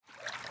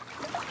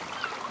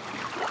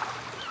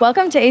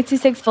Welcome to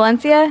 826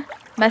 Valencia,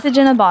 message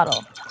in a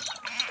bottle.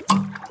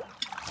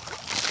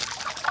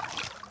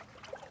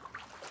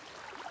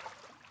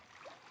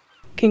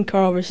 King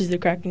Carl versus the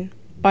Kraken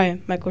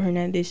by Michael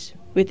Hernandez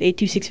with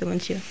 826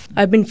 Valencia.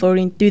 I've been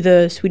floating through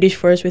the Swedish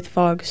forest with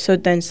fog so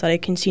dense that I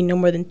can see no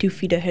more than 2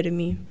 feet ahead of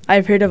me.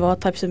 I've heard of all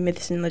types of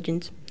myths and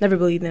legends, never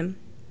believed them,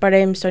 but I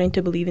am starting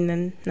to believe in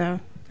them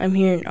now. I'm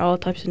hearing all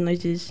types of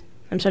noises.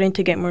 I'm starting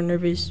to get more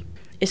nervous.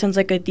 It sounds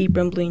like a deep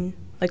rumbling,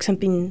 like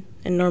something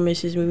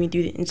enormous is moving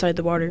through inside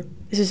the water.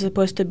 This is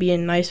supposed to be a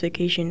nice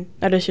vacation,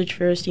 not a search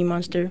for a sea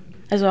monster.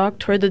 As I walk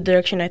toward the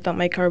direction I thought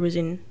my car was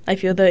in, I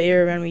feel the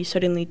air around me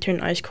suddenly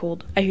turn ice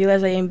cold. I feel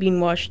as I am being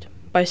washed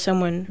by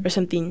someone or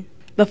something.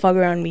 The fog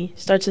around me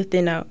starts to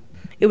thin out.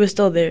 It was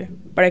still there,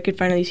 but I could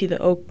finally see the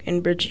oak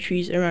and birch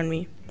trees around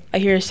me. I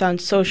hear a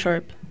sound so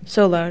sharp,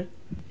 so loud.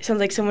 It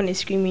sounds like someone is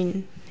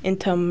screaming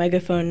into a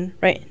megaphone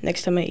right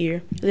next to my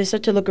ear. As I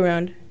start to look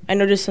around, I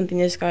notice something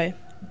in the sky.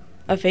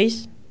 A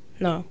face?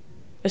 No.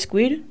 A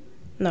squid?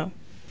 No.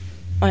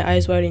 My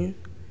eyes widen.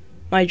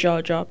 My jaw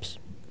drops.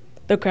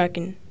 The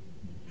Kraken.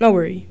 No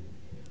worry.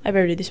 I've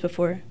heard of this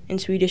before, in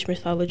Swedish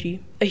mythology.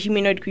 A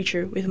humanoid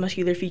creature with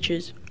muscular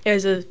features. It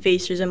has a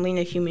face resembling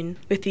a human,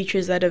 with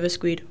features that of a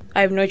squid.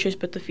 I have no choice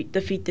but to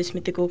defeat this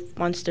mythical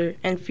monster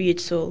and free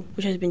its soul,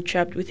 which has been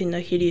trapped within a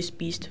hideous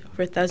beast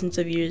for thousands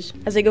of years.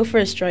 As I go for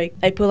a strike,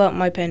 I pull out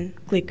my pen.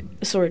 Click.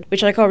 A sword,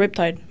 which I call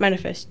Riptide,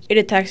 manifests. It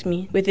attacks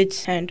me with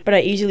its hand, but I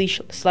easily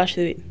slash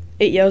through it.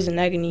 It yells in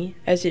agony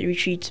as it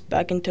retreats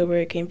back into where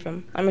it came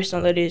from. I must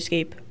not let it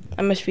escape.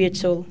 I must free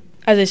its soul.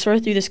 As I soar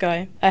through the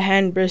sky, a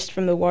hand bursts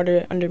from the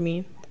water under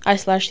me. I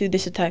slash through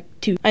this attack,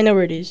 too. I know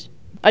where it is.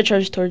 I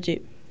charge towards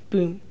it.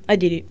 Boom. I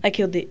did it. I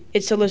killed it.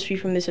 Its soul is free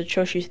from this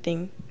atrocious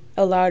thing.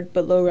 A loud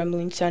but low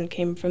rumbling sound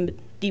came from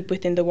deep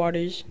within the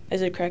waters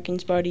as the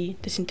Kraken's body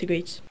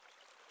disintegrates.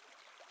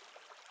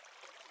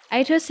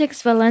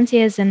 826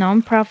 Valencia is a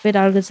non-profit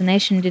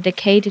organization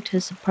dedicated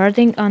to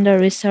supporting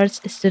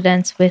under-researched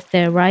students with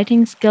their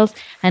writing skills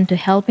and to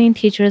helping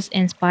teachers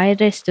inspire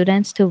their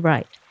students to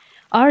write.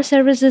 Our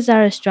services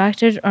are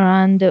structured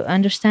around the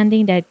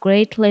understanding that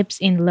great leaps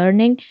in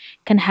learning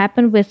can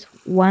happen with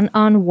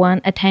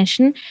one-on-one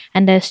attention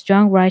and that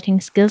strong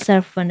writing skills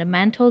are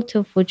fundamental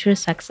to future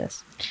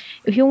success.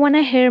 If you want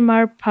to hear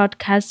more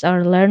podcasts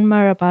or learn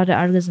more about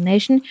the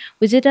organization,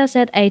 visit us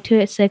at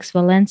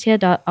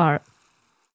 826valencia.org.